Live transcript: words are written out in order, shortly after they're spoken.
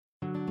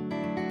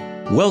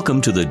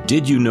Welcome to the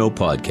Did You Know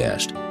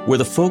podcast, where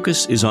the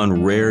focus is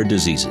on rare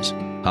diseases,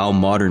 how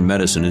modern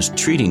medicine is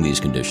treating these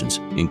conditions,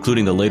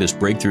 including the latest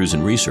breakthroughs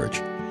in research,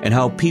 and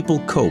how people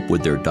cope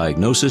with their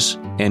diagnosis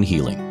and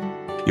healing.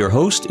 Your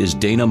host is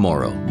Dana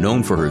Morrow,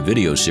 known for her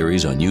video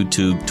series on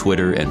YouTube,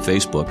 Twitter, and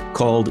Facebook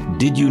called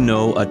Did You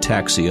Know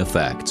Ataxia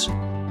Facts?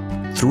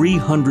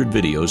 300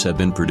 videos have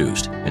been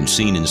produced and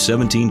seen in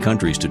 17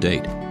 countries to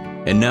date.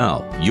 And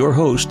now, your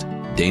host,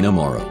 Dana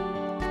Morrow.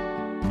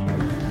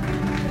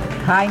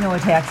 Hi, No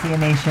Ataxia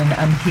Nation.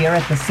 I'm here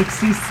at the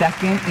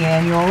 62nd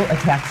Annual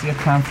Ataxia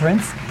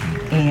Conference,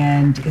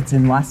 and it's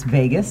in Las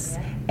Vegas.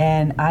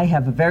 And I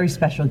have a very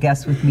special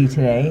guest with me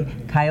today,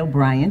 Kyle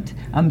Bryant.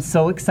 I'm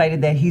so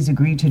excited that he's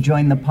agreed to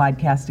join the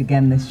podcast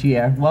again this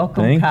year.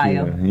 Welcome, Thank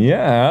Kyle. You.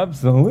 Yeah,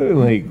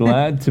 absolutely.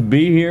 Glad to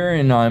be here,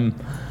 and I'm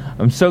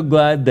so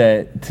glad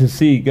that to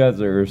see you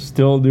guys are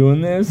still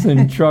doing this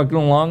and trucking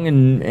along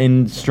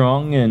and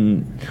strong,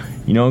 and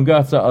you know,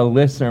 got a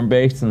listener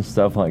base and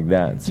stuff like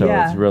that. So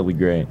yeah. It's really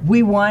great.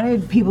 We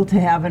wanted people to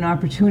have an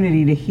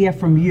opportunity to hear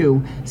from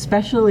you,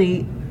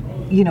 especially,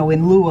 you know,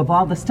 in lieu of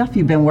all the stuff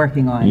you've been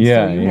working on.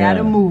 Yeah, so you had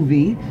a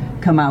movie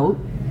come out.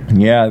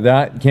 Yeah,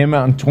 that came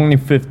out in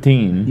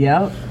 2015.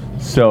 Yep.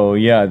 So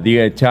yeah,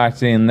 the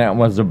Ataxia, and that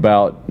was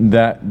about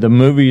that. The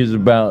movie is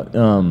about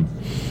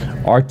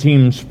our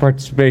team's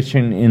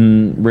participation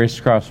in Race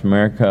Across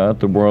America,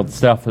 the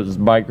world's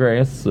toughest bike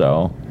race.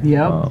 So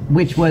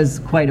which was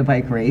quite a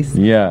bike race.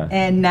 Yeah.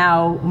 And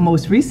now,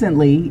 most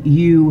recently,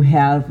 you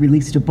have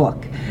released a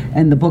book,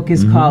 and the book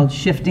is called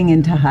Shifting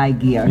into High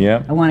Gear.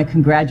 Yep. I want to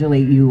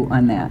congratulate you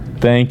on that.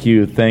 Thank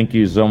you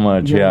so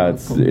much. You're yeah,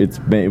 welcome.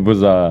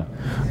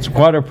 It's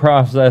quite a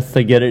process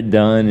to get it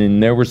done,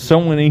 and there were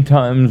so many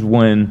times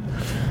when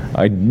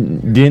I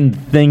didn't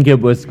think it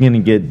was going to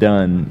get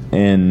done,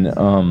 and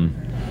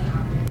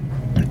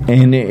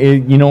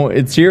it, you know,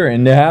 it's here,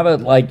 and to have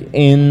it like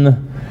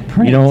in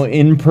print. You know,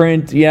 in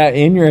print,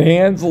 in your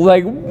hands,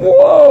 like,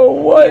 whoa,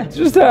 what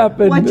just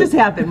happened? What just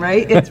happened,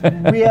 right? It's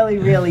really,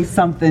 really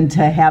something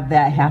to have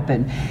that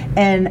happen.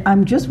 And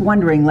I'm just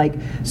wondering, like,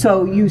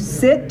 so you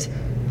sit,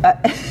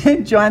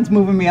 John's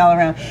moving me all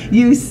around,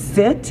 you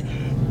sit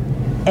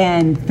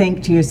and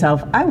think to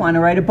yourself, I want to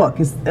write a book.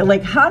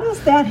 Like, how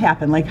does that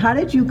happen? Like, how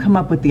did you come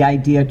up with the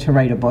idea to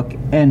write a book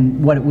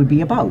and what it would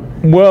be about?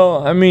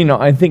 Well, I mean,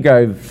 I think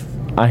I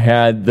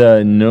had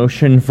the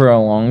notion for a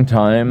long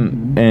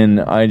time, and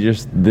I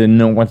just didn't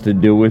know what to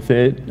do with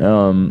it, you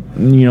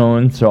know,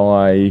 and so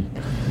I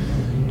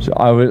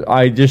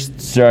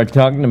just started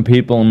talking to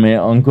people. My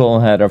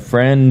uncle had a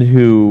friend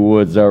who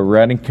was a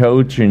running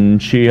coach,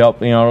 and she helped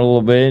me out a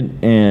little bit,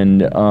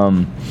 and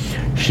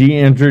she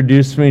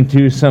introduced me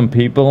to some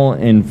people,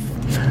 and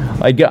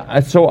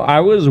so I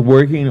was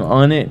working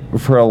on it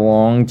for a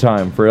long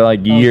time, for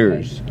like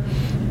years.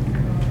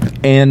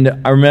 And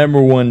I remember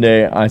one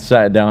day I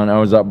sat down, I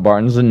was at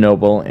Barnes &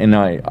 Noble, and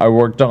I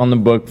worked on the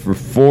book for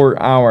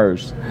 4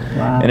 hours.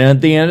 Wow. And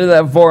at the end of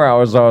that 4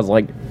 hours, I was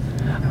like,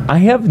 I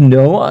have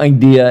no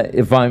idea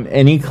if I'm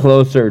any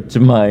closer to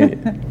my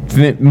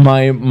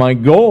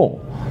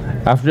goal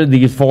after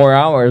these 4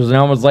 hours. And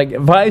I was like,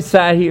 if I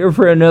sat here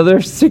for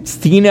another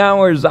 16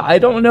 hours, I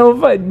don't know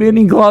if I'd be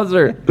any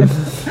closer.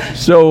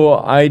 So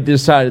I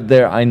decided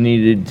that I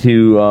needed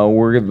to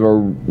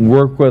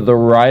work with a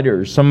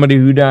writer, somebody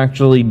who'd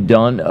actually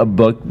done a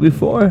book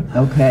before.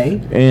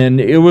 Okay. And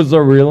it was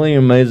a really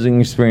amazing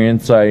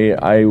experience.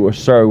 I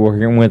started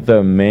working with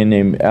a man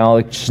named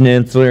Alex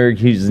Schnitzler.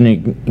 He's an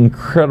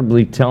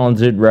incredibly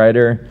talented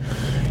writer.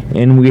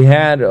 And we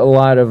had a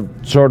lot of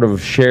sort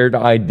of shared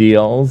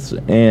ideals,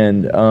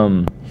 and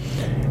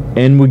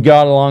we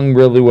got along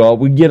really well.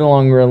 We get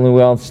along really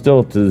well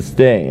still to this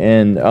day.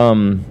 And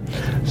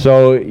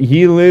so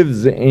he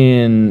lives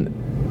in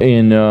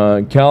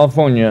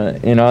California,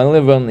 and I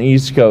live on the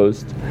East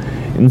Coast.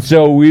 And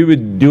so we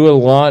would do a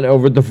lot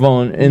over the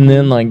phone, and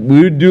then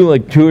we would do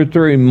 2 or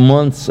 3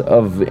 months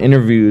of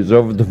interviews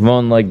over the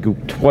phone,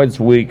 twice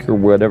a week or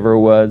whatever it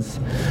was.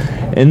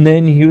 And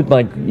then you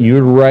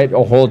would write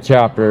a whole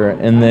chapter,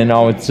 and then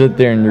I would sit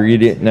there and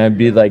read it, and I'd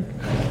be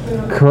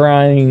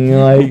crying,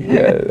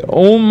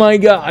 oh my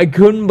God, I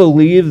couldn't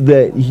believe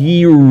that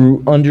he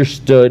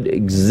understood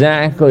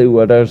exactly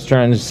what I was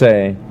trying to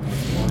say,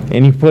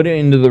 and he put it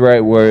into the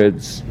right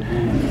words.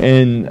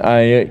 And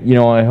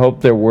I hope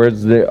they're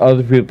words that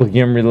other people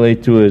can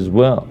relate to as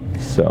well.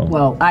 So.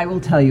 Well, I will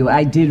tell you,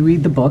 I did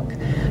read the book.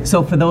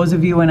 So for those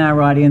of you in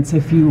our audience,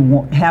 if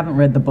you haven't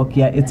read the book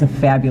yet, it's a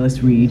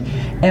fabulous read.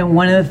 And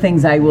one of the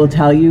things I will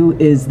tell you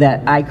is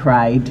that I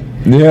cried.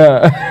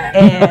 Yeah.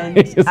 And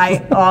Nice.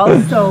 I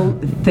also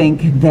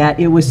think that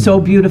it was so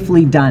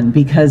beautifully done,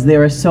 because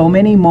there are so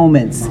many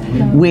moments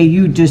where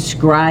you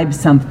describe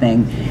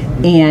something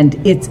and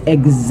it's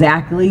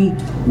exactly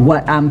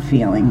what I'm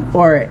feeling.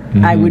 Or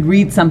I would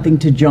read something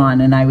to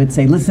John and I would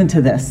say, listen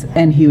to this.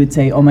 And he would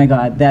say, oh my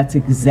God, that's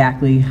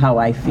exactly how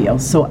I feel.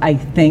 So I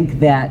think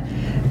that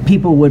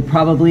people would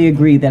probably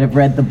agree that have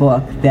read the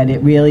book that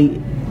it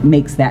really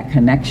makes that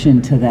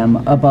connection to them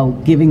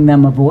about giving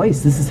them a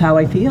voice. This is how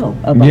I feel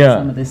about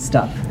some of this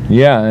stuff.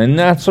 Yeah, and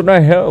that's what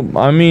I hope.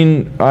 I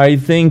mean, I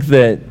think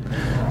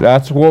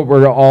that's what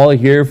we're all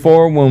here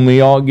for when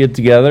we all get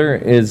together,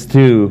 is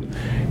to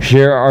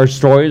share our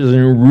stories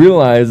and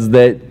realize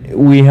that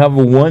we have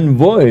one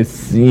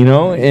voice,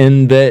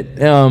 and that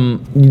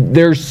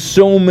there's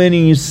so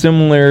many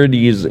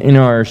similarities in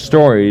our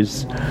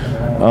stories.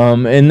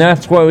 And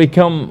that's why we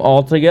come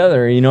all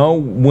together,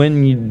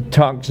 when you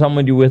talk to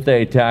somebody with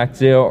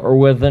ataxia or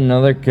with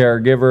another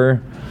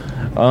caregiver,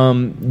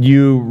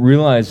 you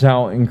realize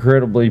how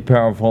incredibly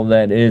powerful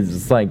that is.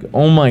 It's like,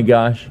 oh my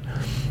gosh,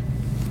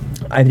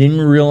 I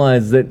didn't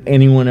realize that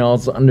anyone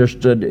else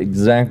understood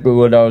exactly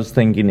what I was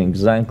thinking,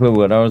 exactly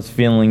what I was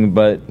feeling,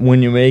 but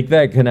when you make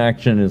that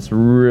connection, it's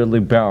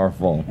really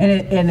powerful.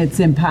 And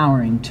it's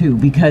empowering, too,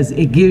 because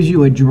it gives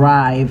you a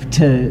drive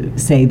to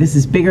say, this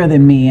is bigger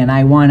than me, and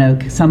I want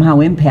to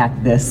somehow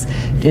impact this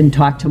and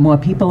talk to more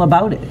people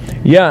about it.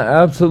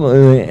 Yeah,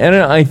 absolutely. And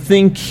I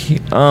think,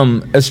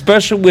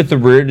 especially with a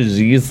rare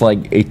disease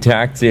like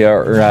ataxia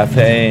or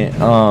FA,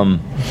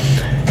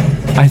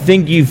 I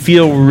think you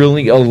feel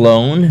really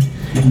alone.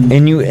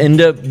 And you end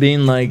up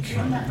being like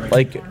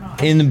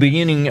in the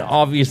beginning,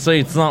 obviously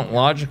it's not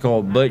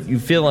logical, but you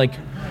feel like,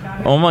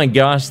 oh my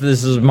gosh,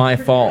 this is my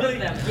fault.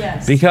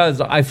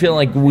 Because I feel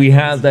like we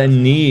have that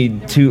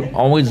need to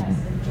always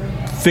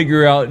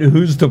figure out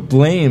who's to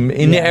blame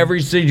in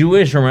every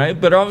situation, right?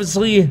 But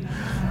obviously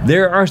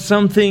there are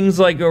some things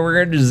like a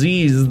rare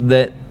disease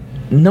that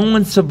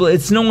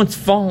it's no one's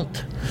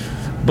fault.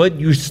 But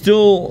you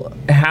still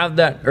have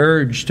that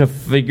urge to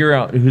figure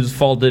out whose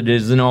fault it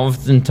is, and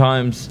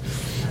oftentimes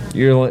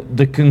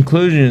the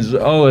conclusion is,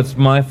 oh, it's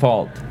my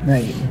fault.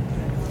 Right.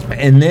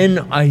 And then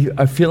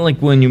I feel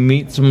like when you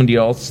meet somebody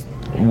else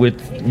with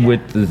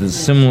the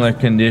similar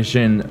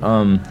condition,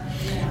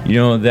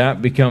 that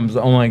becomes,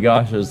 oh my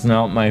gosh, it's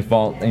not my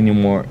fault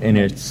anymore, and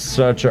it's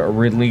such a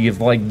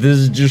relief. Like, this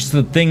is just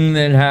the thing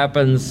that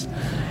happens.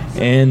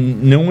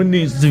 And no one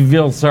needs to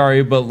feel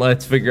sorry, but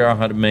let's figure out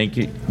how to make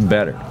it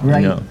better.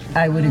 Right.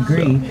 I would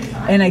agree. So.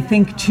 And I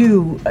think,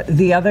 too,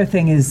 the other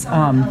thing is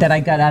that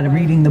I got out of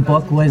reading the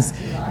book was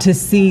to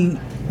see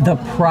the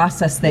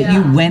process that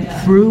you went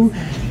through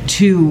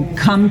to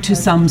come to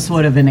some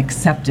sort of an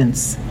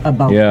acceptance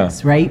about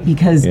this, right?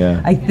 Because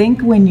I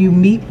think when you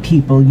meet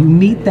people, you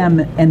meet them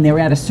and they're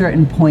at a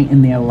certain point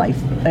in their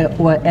life,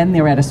 and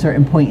they're at a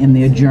certain point in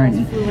their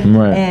journey.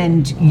 Right.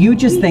 And you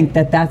just think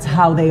that that's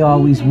how they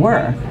always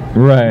were.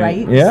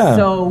 Right. Yeah.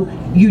 So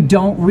you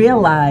don't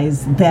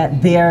realize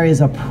that there is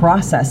a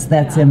process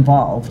that's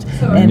involved,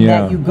 and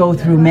that you go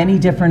through many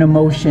different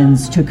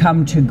emotions to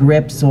come to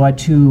grips or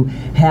to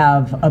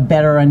have a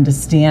better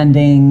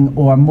understanding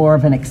or more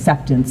of an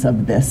acceptance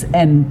of this.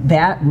 And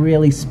that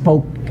really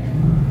spoke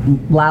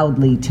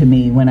loudly to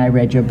me when I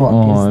read your book.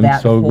 I'm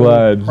that so whole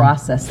glad.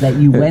 process that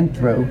you went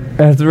through.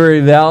 That's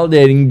very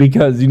validating,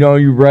 because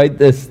you write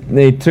this.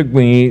 It took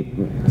me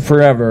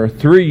forever,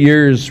 3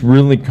 years,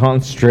 really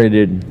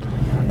concentrated.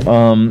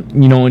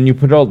 When you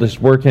put all this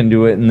work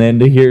into it, and then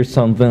to hear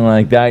something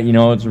like that,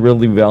 it's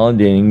really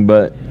validating.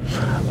 But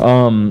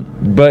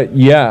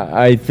yeah,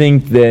 I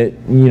think that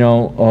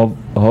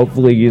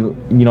hopefully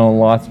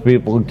lots of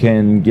people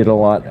can get a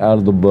lot out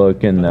of the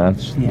book, and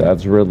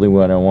that's really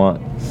what I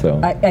want.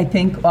 So I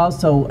think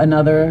also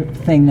another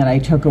thing that I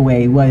took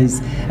away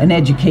was an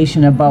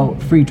education about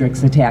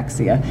Friedreich's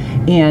ataxia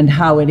and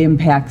how it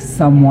impacts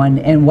someone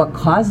and what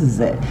causes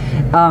it.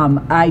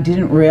 I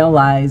didn't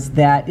realize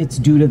that it's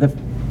due to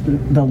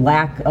the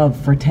lack of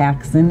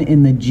frataxin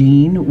in the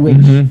gene,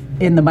 which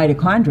in the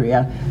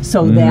mitochondria,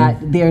 so that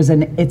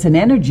it's an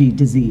energy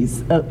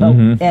disease,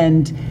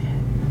 and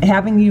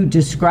having you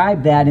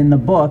describe that in the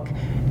book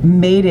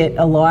made it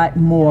a lot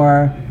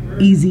more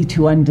easy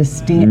to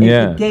understand.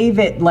 It gave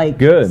it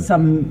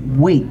some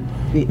weight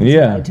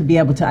to be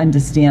able to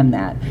understand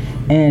that,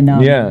 and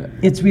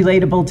it's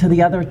relatable to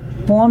the other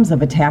forms of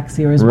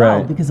ataxia as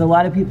well, because a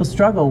lot of people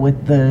struggle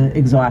with the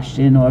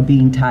exhaustion or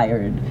being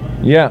tired.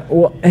 Yeah,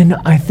 well, and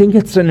I think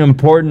it's an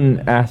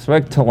important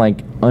aspect to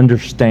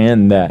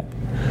understand that,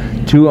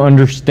 to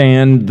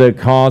understand the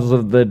cause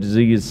of the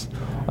disease.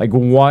 Like,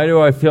 why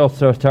do I feel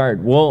so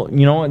tired? Well,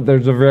 you know what?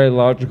 There's a very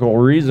logical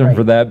reason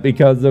for that,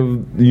 because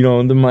of the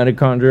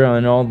mitochondria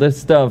and all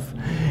this stuff,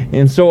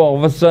 and so all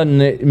of a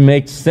sudden it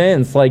makes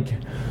sense.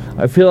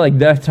 I feel like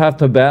that's half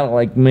the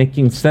battle,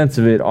 making sense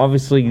of it.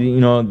 Obviously,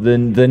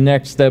 the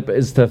next step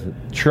is to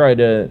try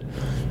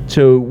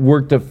to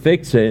work to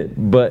fix it.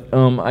 But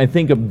I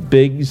think a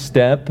big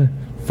step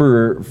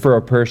for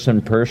a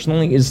person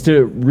personally is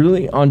to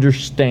really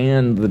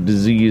understand the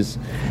disease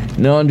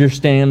and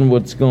understand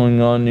what's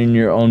going on in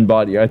your own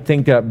body. I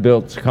think that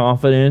builds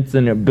confidence,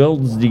 and it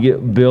builds the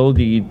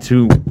ability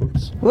to...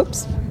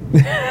 Whoops.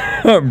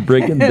 I'm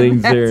breaking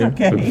things here.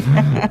 Okay.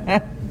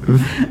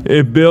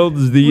 It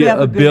builds the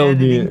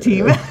ability.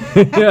 Team.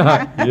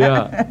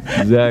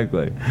 yeah,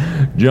 exactly.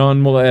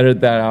 John will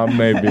edit that out,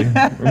 maybe.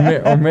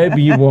 Or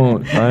maybe he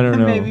won't. I don't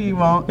know. Maybe he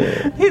won't.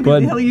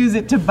 But- He'll use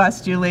it to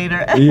bust you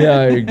later.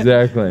 Yeah,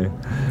 exactly.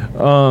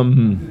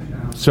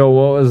 So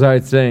what was I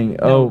saying?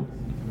 Oh,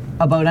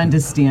 About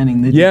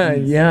understanding the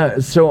disease. yeah.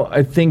 So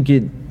I think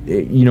it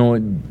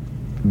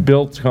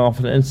builds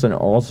confidence and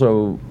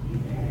also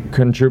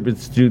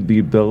contributes to the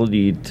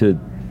ability to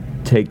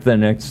take the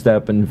next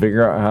step and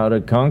figure out how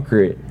to conquer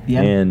it.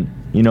 Yeah. And,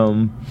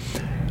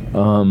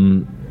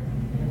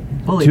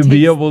 Well, it to be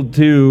takes- able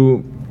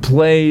to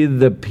play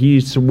the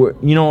piece where,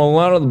 a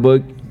lot of the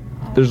book,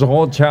 there's a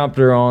whole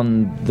chapter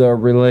on the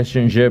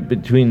relationship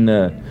between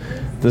the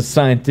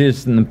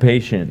scientist and the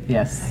patient.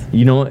 Yes.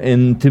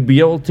 And to be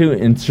able to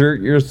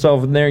insert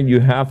yourself in there, you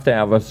have to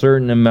have a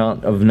certain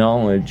amount of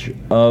knowledge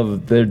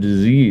of the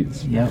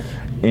disease. Yep.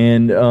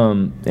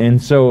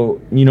 And so,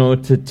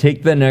 to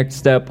take the next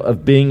step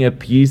of being a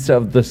piece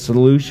of the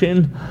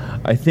solution,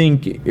 I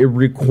think it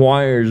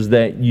requires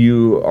that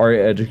you are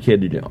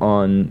educated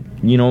on,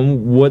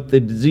 what the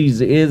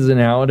disease is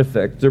and how it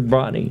affects their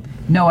body.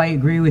 No, I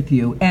agree with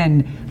you.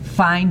 And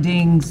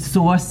finding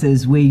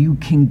sources where you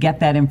can get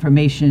that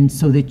information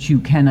so that you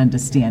can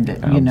understand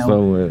it,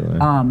 Absolutely.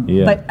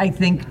 Yeah. But I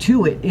think,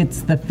 too,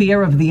 it's the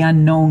fear of the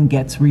unknown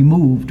gets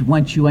removed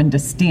once you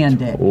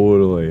understand it.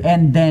 Totally.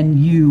 And then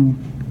you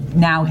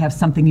now have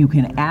something you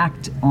can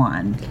act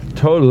on.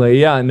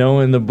 Totally, yeah. No,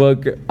 in the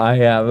book, I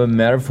have a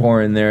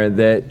metaphor in there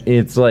that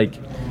it's like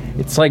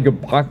a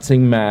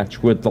boxing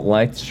match with the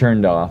lights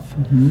turned off.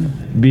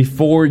 Mm-hmm.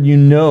 Before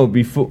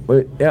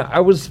I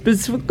was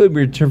specifically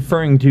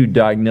referring to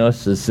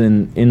diagnosis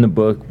in the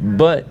book,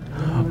 but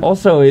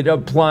also it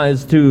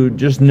applies to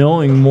just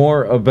knowing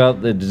more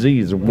about the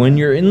disease. When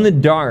you're in the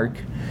dark,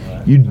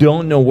 you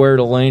don't know where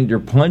to land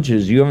your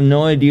punches. You have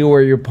no idea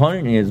where your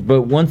opponent is.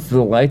 But once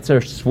the lights are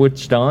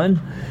switched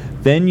on,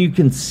 then you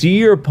can see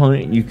your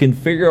opponent. You can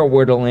figure out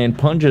where to land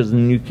punches,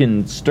 and you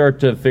can start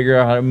to figure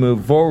out how to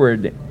move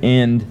forward.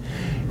 And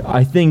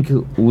I think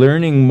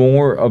learning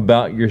more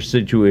about your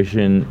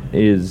situation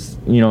is,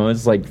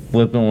 it's like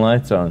flipping the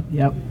lights on.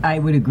 Yep, I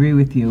would agree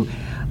with you.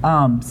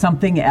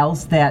 Something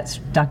else that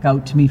stuck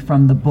out to me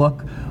from the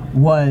book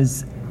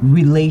was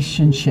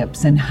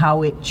relationships and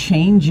how it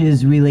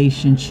changes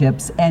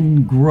relationships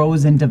and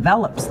grows and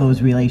develops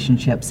those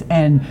relationships,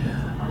 and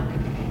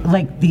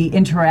like the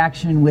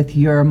interaction with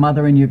your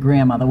mother and your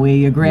grandmother, where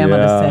your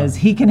grandmother says,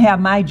 he can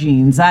have my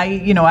genes, I've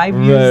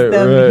used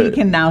them, right. he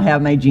can now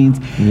have my genes.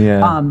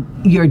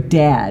 Your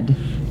dad,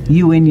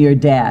 you and your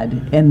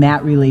dad, and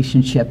that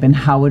relationship and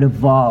how it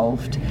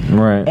evolved,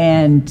 Right.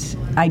 and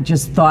I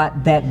just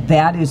thought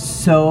that is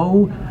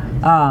so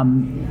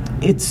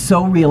it's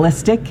so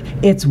realistic.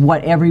 It's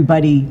what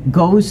everybody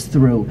goes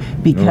through,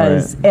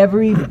 because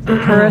every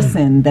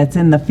person that's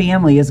in the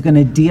family is going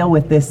to deal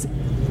with this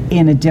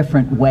in a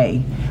different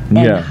way.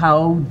 And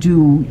how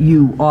do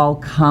you all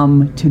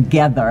come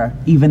together,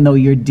 even though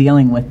you're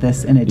dealing with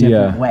this in a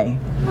different way?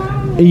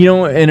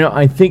 And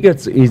I think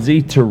it's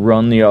easy to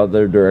run the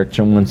other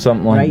direction when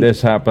something like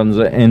this happens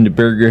and to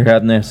bury your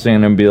head in the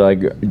sand and be like,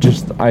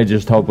 I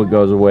just hope it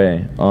goes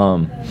away.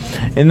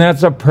 And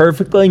that's a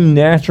perfectly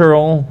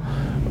natural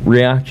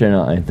reaction,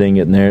 I think.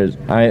 And there's,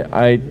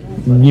 I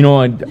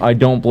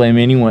don't blame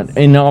anyone.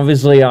 And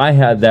obviously I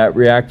had that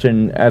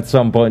reaction at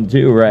some point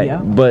too, right? Yeah.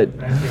 But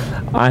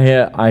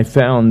I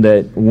found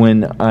that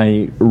when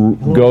I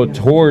go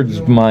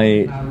towards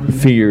my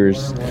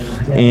fears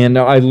and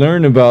I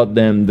learn about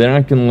them, then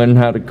I can learn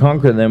how to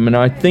conquer them. And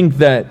I think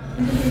that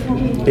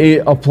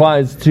it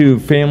applies to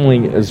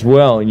family as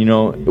well,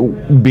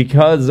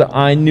 because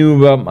I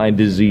knew about my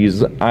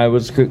disease,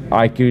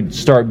 I could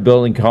start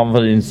building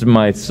confidence in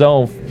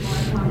myself.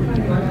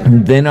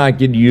 Then I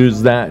could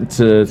use that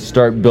to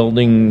start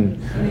building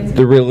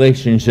the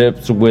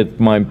relationships with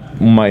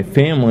my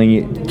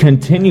family,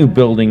 continue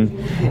building,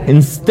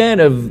 instead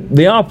of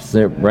the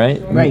opposite,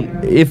 right? Right.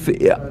 If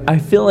I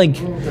feel like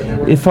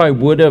if I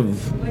would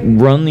have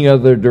run the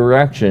other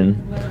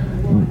direction,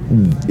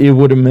 it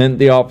would have meant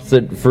the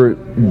opposite for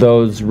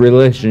those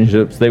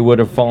relationships. They would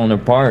have fallen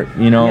apart,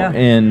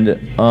 and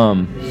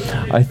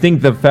I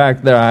think the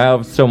fact that I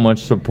have so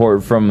much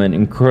support from an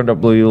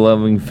incredibly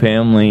loving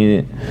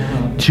family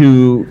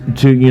to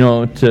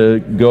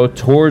go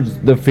towards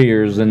the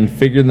fears and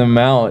figure them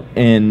out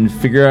and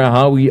figure out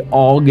how we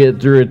all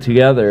get through it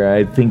together,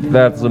 I think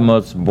that's the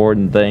most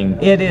important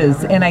thing. It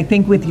is. And I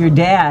think with your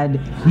dad,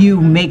 you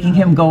making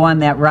him go on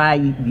that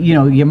ride,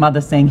 your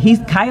mother saying,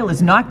 Kyle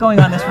is not going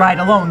on this ride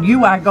alone,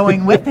 you are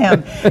going with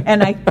him.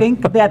 And I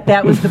think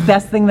that was the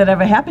best thing that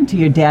ever happened to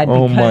your dad, because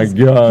oh my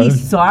God. he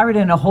saw it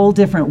in a whole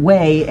different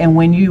way. And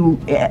when you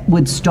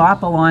would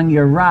stop along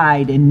your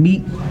ride and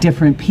meet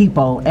different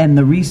people and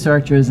the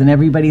researchers and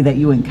everybody that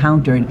you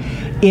encountered,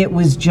 it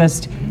was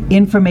just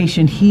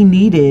information he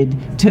needed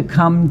to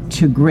come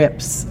to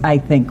grips, I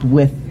think,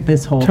 with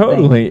this whole thing.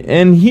 Totally.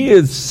 And he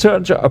is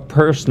such a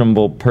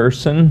personable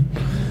person,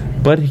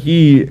 but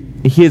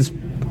his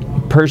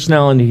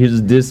personality,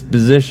 his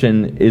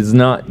disposition is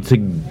not to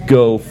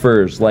go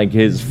first. Like,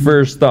 his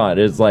first thought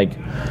is like,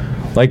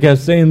 like I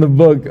say in the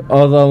book,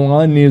 oh, the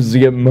lawn needs to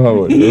get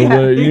mowed.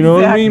 Yeah, you know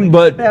what I mean?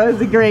 But that was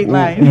a great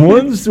line.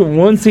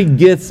 once he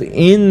gets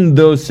in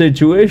those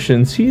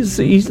situations, he's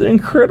an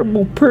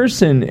incredible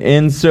person.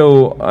 And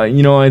so,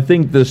 I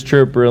think this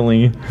trip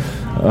really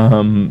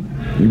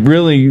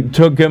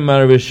took him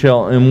out of his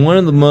shell. And one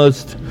of the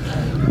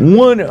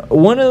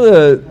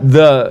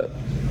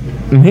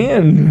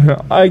man,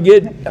 I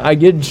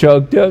get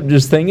choked up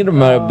just thinking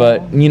about it.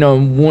 But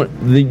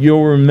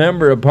you'll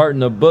remember a part in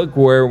the book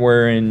where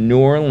we're in New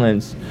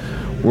Orleans.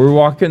 We're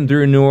walking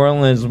through New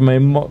Orleans.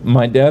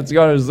 My dad's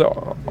got his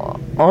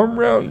arm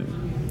around.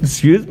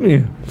 Excuse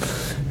me.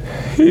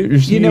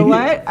 You know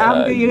what?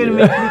 You're gonna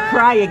make me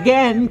cry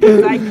again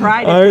because I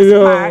cried at this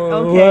part.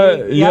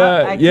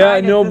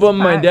 Okay. But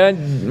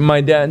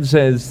my dad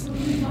says,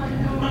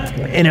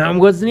 and I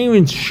wasn't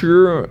even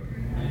sure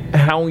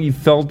how he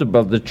felt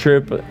about the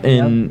trip,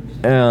 and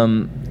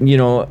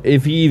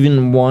if he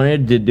even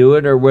wanted to do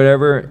it or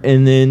whatever.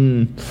 And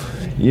then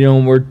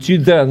we're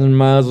 2,000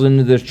 miles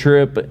into this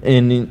trip,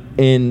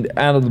 and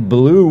out of the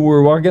blue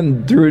we're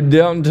walking through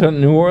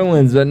downtown New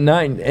Orleans at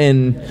night,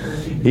 and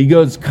he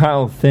goes,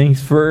 Kyle,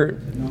 thanks for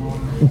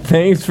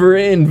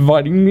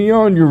inviting me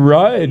on your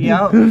ride.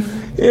 Yep.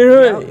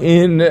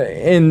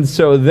 And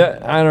so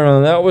that, I don't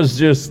know, that was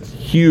just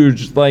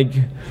huge.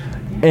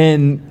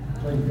 And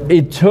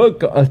it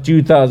took a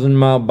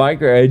 2,000-mile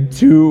bike ride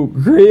to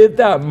create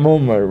that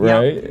moment,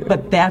 right? Yep.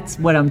 But that's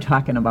what I'm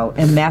talking about,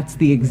 and that's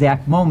the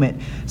exact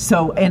moment.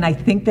 So, and I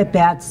think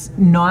that's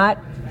not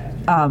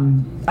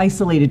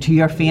isolated to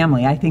your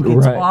family. I think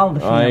it's all the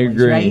families, I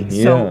agree. Right?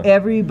 Yeah. So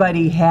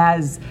everybody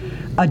has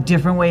a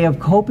different way of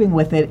coping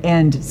with it,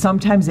 and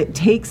sometimes it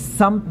takes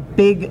some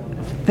big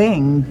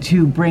thing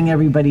to bring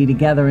everybody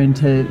together and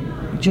to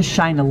just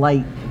shine a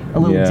light a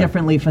little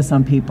differently for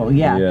some people.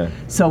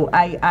 So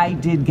I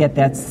did get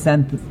that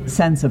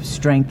sense of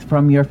strength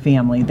from your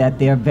family, that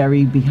they're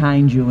very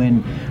behind you.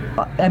 And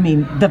I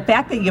mean, the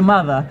fact that your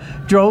mother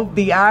drove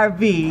the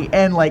RV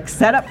and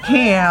set up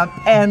camp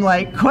and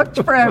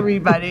cooked for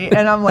everybody,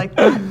 and I'm like,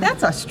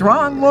 that's a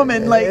strong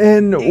woman.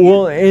 There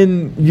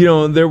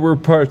were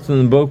parts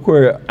in the book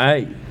where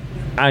I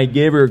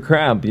gave her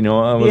crap.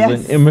 I was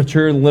an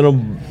immature little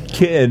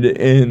kid,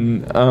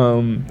 and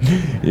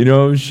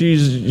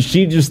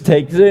she just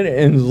takes it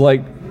and is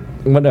like,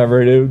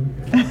 whatever, dude.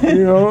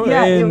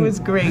 It was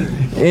great.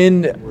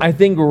 And I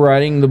think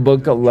writing the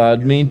book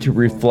allowed me to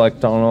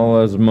reflect on all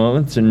those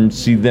moments and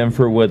see them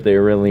for what they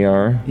really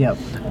are. Yep.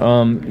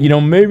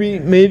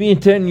 Maybe in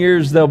 10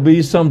 years there'll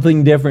be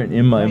something different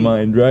in my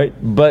mind, right?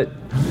 But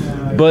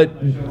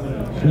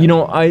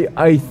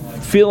I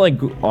feel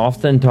like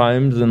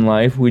oftentimes in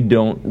life we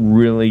don't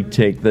really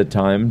take the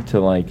time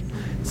to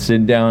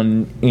sit down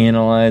and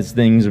analyze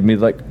things and be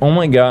like, oh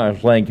my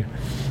gosh,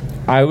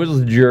 I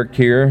was a jerk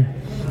here,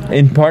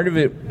 and part of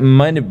it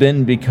might have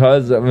been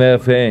because of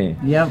FA.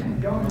 Yep.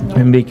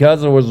 And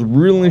because I was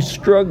really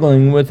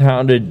struggling with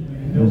how to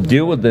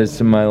deal with this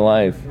in my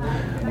life.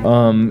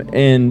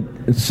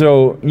 And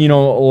so, a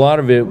lot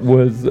of it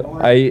was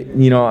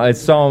I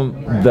saw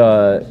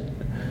the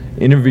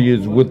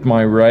interviews with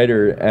my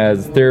writer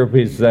as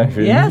therapy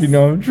sessions. Yes.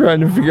 Trying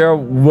to figure out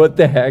what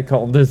the heck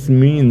all this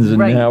means and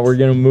how we're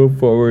going to move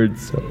forward.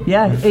 So.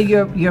 Yeah,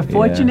 you're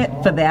fortunate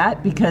for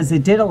that, because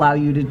it did allow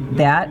you to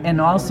that, and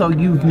also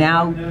you've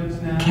now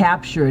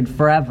captured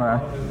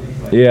forever.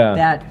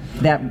 Yeah.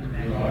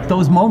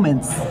 Those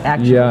moments,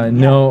 actually.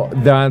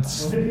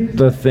 That's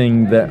the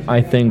thing that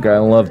I think I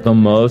love the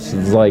most.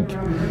 Is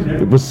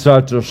it was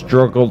such a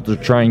struggle to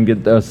try and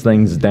get those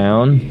things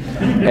down,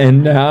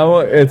 and now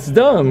it's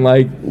done.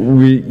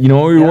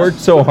 We worked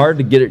so hard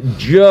to get it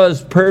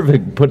just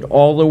perfect, put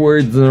all the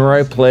words in the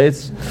right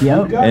place.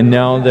 Yep. And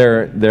now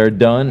they're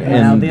done,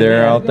 and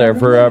they're out there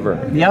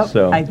forever. Yep.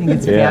 So I think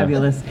it's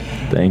fabulous.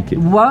 Thank you.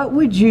 What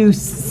would you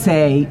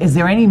say? Is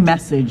there any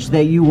message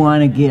that you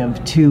want to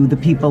give to the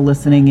people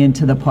listening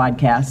into the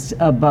podcast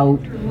about,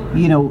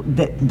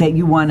 that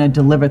you want to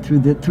deliver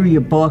through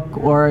your book,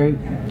 or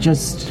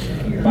just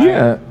buy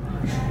it.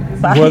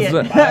 Buy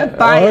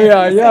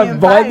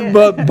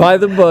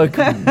the book.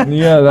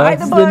 Yeah,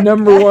 that's the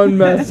number one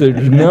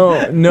message.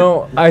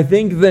 No, I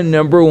think the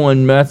number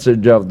one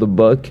message of the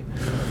book.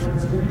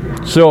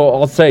 So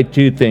I'll say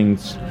two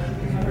things,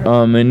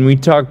 and we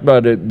talked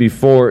about it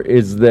before.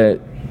 Is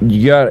that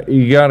you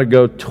got to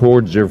go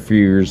towards your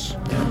fears,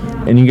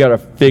 and you got to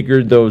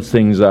figure those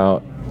things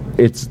out.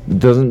 It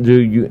doesn't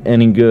do you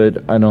any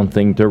good, I don't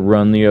think, to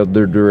run the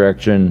other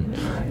direction.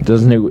 It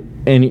doesn't do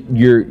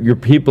your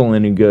people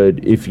any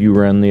good if you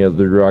run the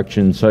other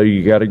direction. So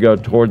you got to go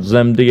towards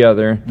them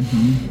together.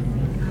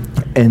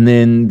 Mm-hmm. And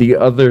then the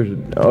other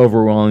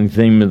overwhelming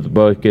theme of the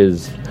book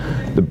is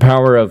the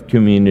power of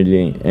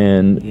community,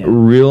 and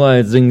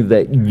realizing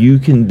that you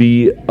can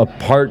be a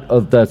part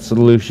of that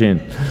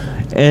solution.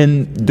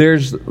 And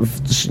there's,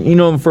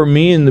 for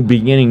me in the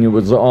beginning, it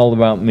was all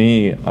about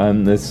me.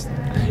 I'm this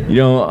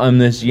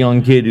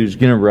young kid who's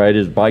going to ride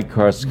his bike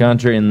cross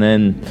country, and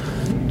then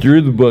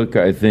through the book,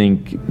 I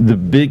think the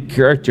big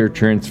character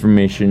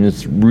transformation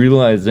is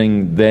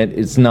realizing that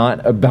it's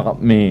not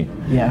about me.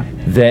 Yeah.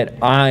 That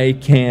I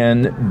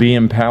can be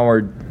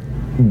empowered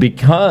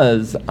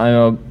because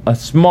I'm a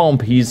small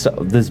piece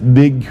of this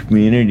big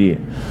community.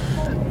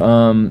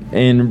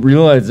 And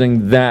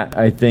realizing that,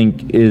 I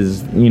think,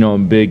 is, a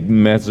big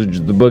message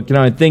of the book. And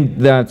I think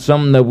that's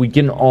something that we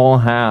can all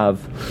have.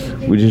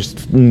 We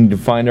just need to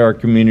find our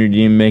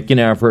community and make an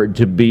effort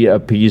to be a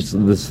piece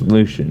of the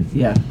solution.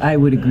 Yeah, I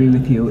would agree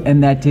with you.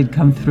 And that did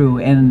come through.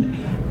 And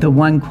the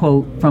one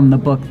quote from the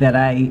book that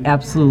I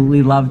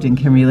absolutely loved and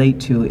can relate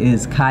to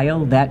is,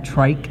 Kyle, that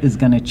trike is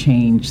going to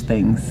change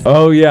things.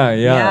 Oh,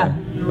 yeah.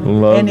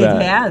 Love and that.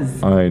 It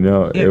has. I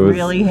know. It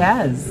really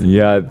has.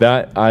 Yeah,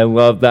 I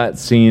love that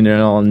scene,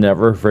 and I'll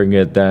never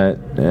forget that.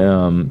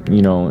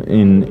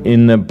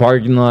 In the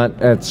parking lot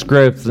at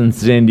Scripps in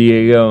San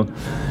Diego,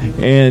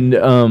 and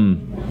I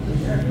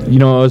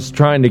was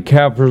trying to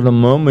capture the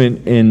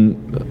moment,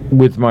 and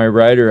with my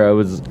writer, I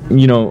was,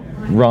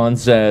 Ron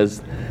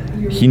says.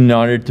 He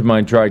nodded to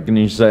my trike and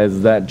he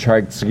says, that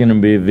trike's going to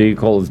be a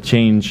vehicle of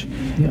change.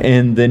 Yeah.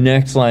 And the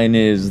next line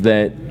is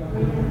that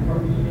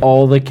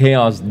all the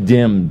chaos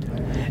dimmed.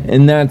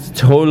 And that's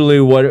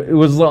totally what it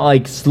was,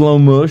 like slow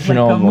motion,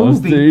 like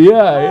almost.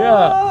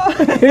 Yeah.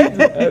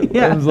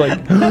 I was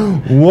like,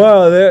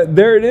 wow,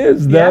 there it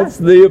is. That's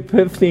the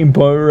epiphany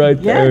point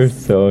right there.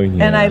 So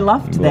and I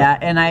loved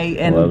that,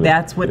 and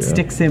that's what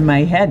sticks in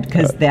my head,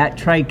 because that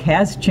trike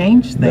has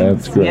changed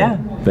things. That's great. Yeah.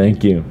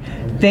 Thank you.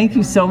 Thank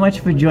you so much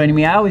for joining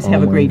me. I always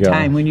have a great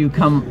time when you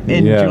come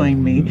and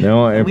join me.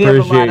 No, I appreciate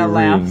it. We have a lot of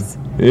laughs.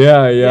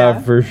 Yeah,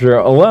 for sure.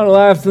 A lot of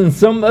laughs and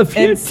a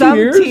few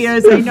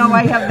tears. I know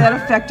I have that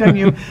effect on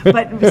you.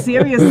 But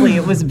seriously,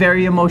 it was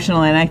very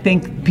emotional, and I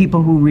think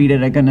people who read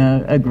it are going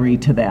to agree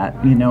to that,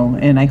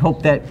 And I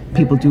hope that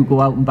people do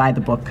go out and buy the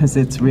book, because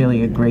it's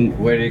really a great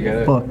Where do you get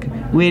it? book.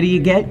 Where do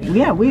you get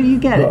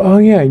it? Oh,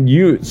 yeah.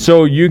 You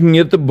can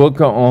get the book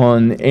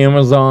on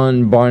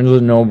Amazon, Barnes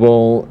 &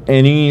 Noble,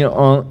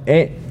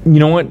 you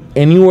know what?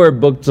 Anywhere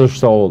books are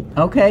sold.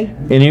 Okay.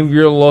 Any of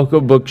your local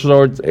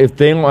bookstores, if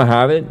they don't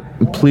have it,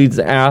 please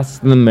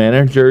ask the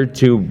manager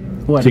to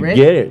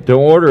get it, to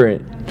order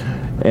it.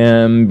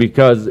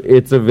 Because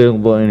it's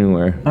available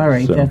anywhere. All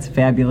right, that's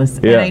fabulous.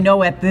 Yeah. And I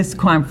know at this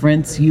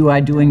conference you are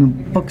doing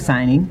book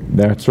signing.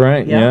 That's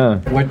right,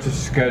 yeah. What's your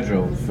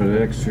schedule for the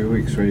next few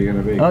weeks? Where are you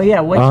going to be? Oh, yeah,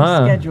 what's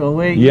your schedule?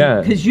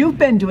 Because you've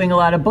been doing a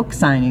lot of book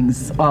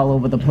signings all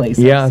over the place.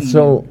 Yeah,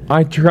 so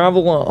I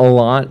travel a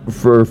lot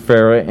for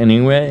FARA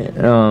anyway,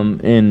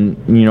 and,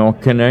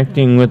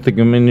 connecting with the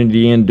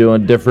community and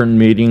doing different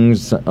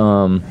meetings,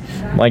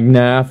 like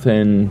NAF,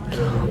 and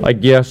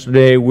like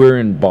yesterday we were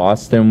in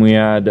Boston. We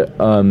had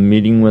a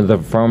meeting with a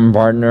farm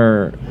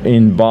partner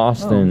in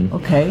Boston. Oh,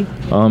 okay.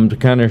 To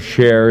kind of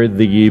share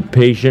the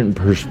patient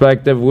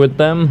perspective with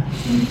them.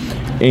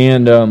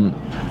 And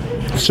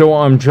so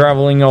I'm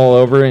traveling all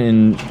over,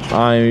 and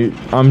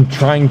I'm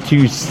trying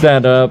to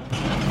set up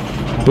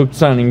book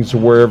signings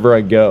wherever I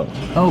go.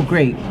 Oh,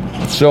 great.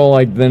 So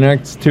like the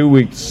next 2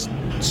 weeks,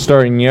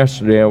 starting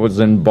yesterday, I was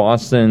in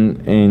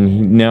Boston,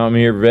 and now I'm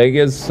here in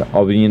Vegas.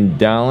 I'll be in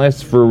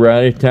Dallas for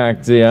Rat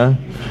Ataxia.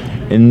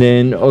 And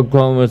then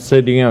Oklahoma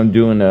City, I'm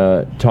doing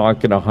a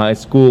talk at a high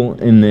school,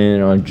 and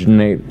then a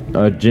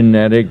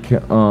genetic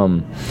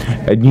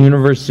at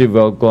University of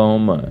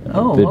Oklahoma,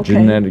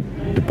 genetic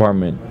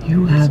department.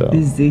 You are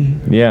busy.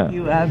 Yeah.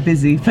 You are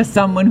busy for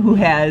someone who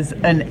has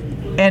an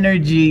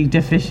energy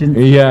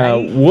deficiency. Yeah,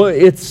 right? Well,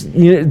 it's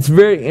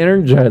very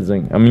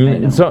energizing. I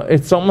mean,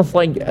 it's almost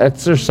like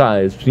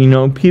exercise.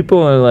 People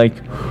are like,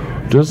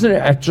 doesn't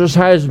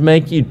exercise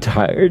make you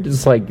tired?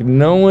 It's like,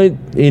 no, it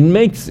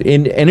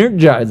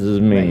energizes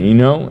me,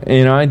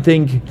 And I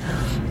think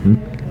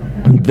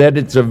that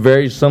it's a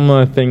very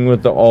similar thing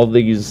with all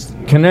these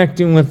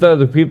connecting with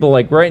other people.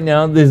 Like right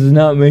now, this is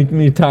not making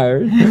me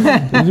tired.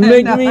 It's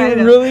making me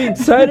really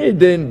excited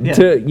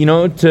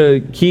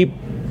to keep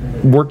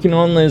working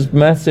on this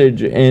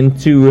message and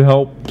to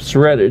help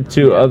spread it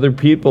to other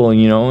people,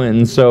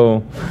 and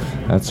so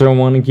that's what I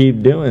want to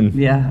keep doing.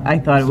 Yeah, I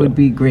thought it would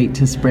be great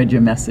to spread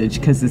your message,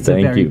 because it's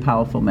a very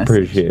powerful message.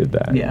 Appreciate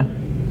that. Yeah.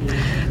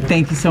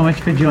 Thank you so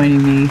much for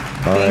joining me.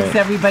 Thanks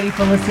everybody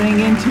for listening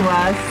in to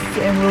us,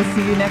 and we'll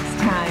see you next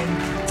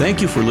time.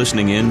 Thank you for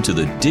listening in to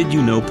the Did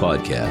You Know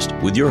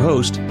podcast with your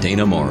host,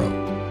 Dana Morrow.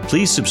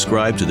 Please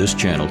subscribe to this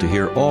channel to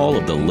hear all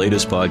of the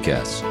latest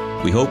podcasts.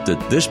 We hope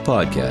that this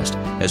podcast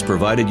has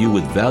provided you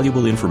with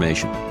valuable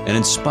information and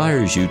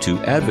inspires you to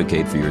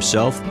advocate for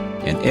yourself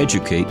and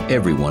educate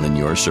everyone in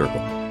your circle.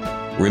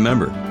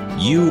 Remember,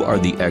 you are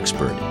the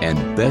expert and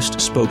best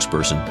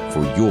spokesperson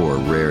for your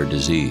rare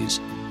disease.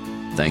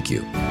 Thank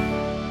you.